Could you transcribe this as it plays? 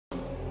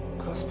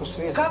Kas par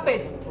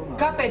sviestu?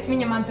 Kāpēc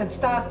viņa man tad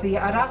stāstīja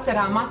ar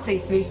asarām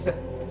acīs visu?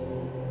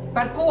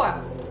 Par ko?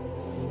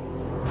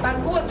 Par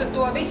ko tu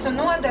to visu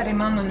nodari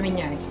man un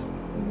viņai?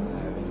 Nē,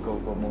 viņa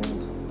kaut ko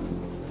mulda.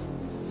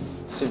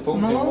 100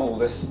 punkti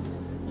mulda.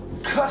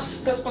 Kas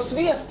tas par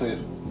sviestu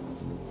ir?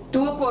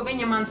 To, ko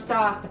viņa man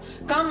stāsta.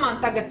 Kam man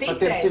tagad ticēt?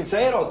 Pat ir 100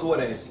 eiro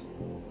toreiz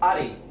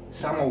arī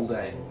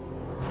samuldēja.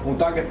 Un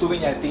tagad tu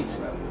viņai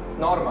tici vēl.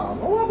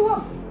 Normāli. Nu,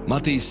 labi.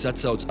 Matīs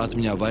atsauc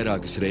atmiņā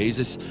vairākas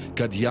reizes,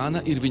 kad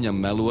Jāna ir viņam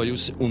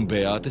melojusi un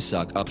Beāte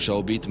sāk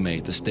apšaubīt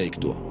meitas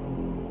teikto.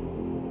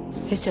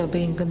 Es jau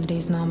biju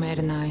gandrīz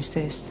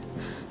nomierinājusies.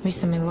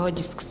 Visam ir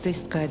loģisks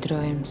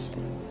izskaidrojums.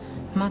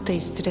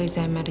 Matīs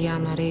reizēm ar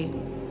Jānu arī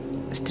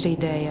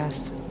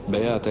strīdējās.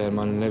 Beātei ar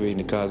mani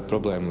nebija nekāda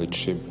problēma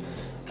līdz šim,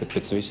 bet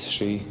pēc visa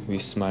šī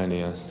viss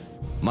mainījās.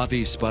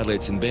 Matīs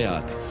pārliecina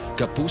Beāti,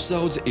 ka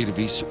pusaudze ir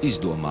visu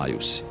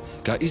izdomājusi.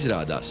 Kā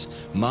izrādās,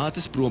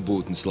 mātes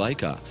prombūtnes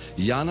laikā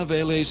Jāna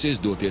vēlējusies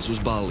doties uz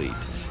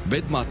ballīti,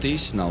 bet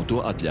Matīs nav to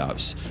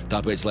atļāvis.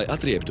 Tāpēc, lai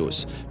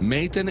atrieptos,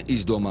 meitene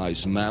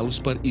izdomājusi melus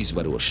par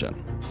izvarošanu.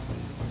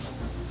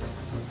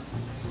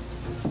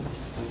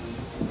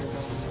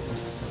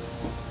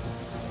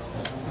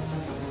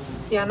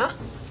 Jāna?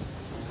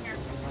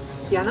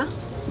 Jāna?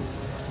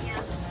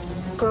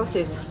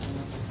 Klausies.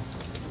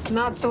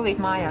 Nāc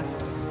tūlīt mājās.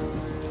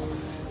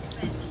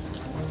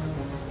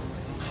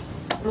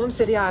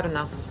 Mums ir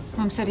jārunā.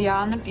 Mums ir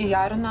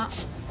jārunā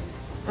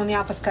un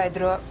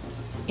jāpaskaidro,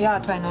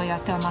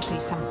 jāatvainojās tev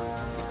Matīsam.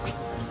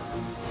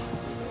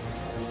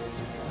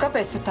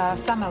 Kāpēc tu tā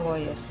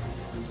samelojies?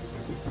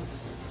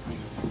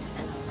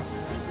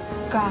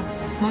 Kā?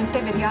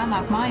 Tev ir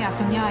jānāk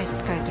mājās un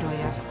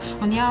jāizskaidrojās.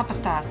 Un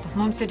jāpastāsta.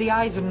 Mums ir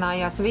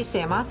jāizrunājās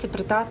visiem aci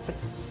pret aci.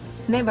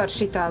 Nevar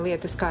šitā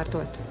lietas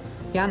kārtot.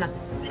 Jāna?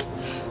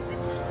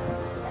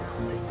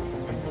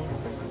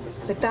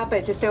 Bet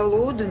tāpēc es tev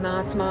lūdzu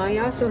nāc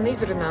mājās un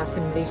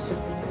izrunāsim visu.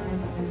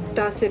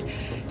 Tās ir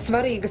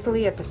svarīgas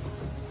lietas.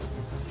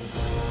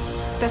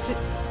 Tas ir...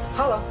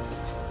 Halo!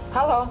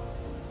 Halo!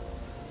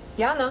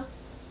 Jāna!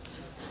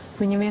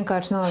 Viņa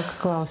vienkārši nolika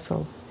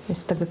klausuli. Es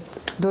tagad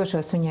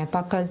došos viņai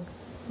pakaļ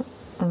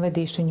un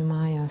vedīšu viņu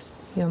mājās,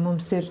 jo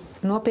mums ir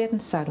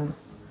nopietna saruna.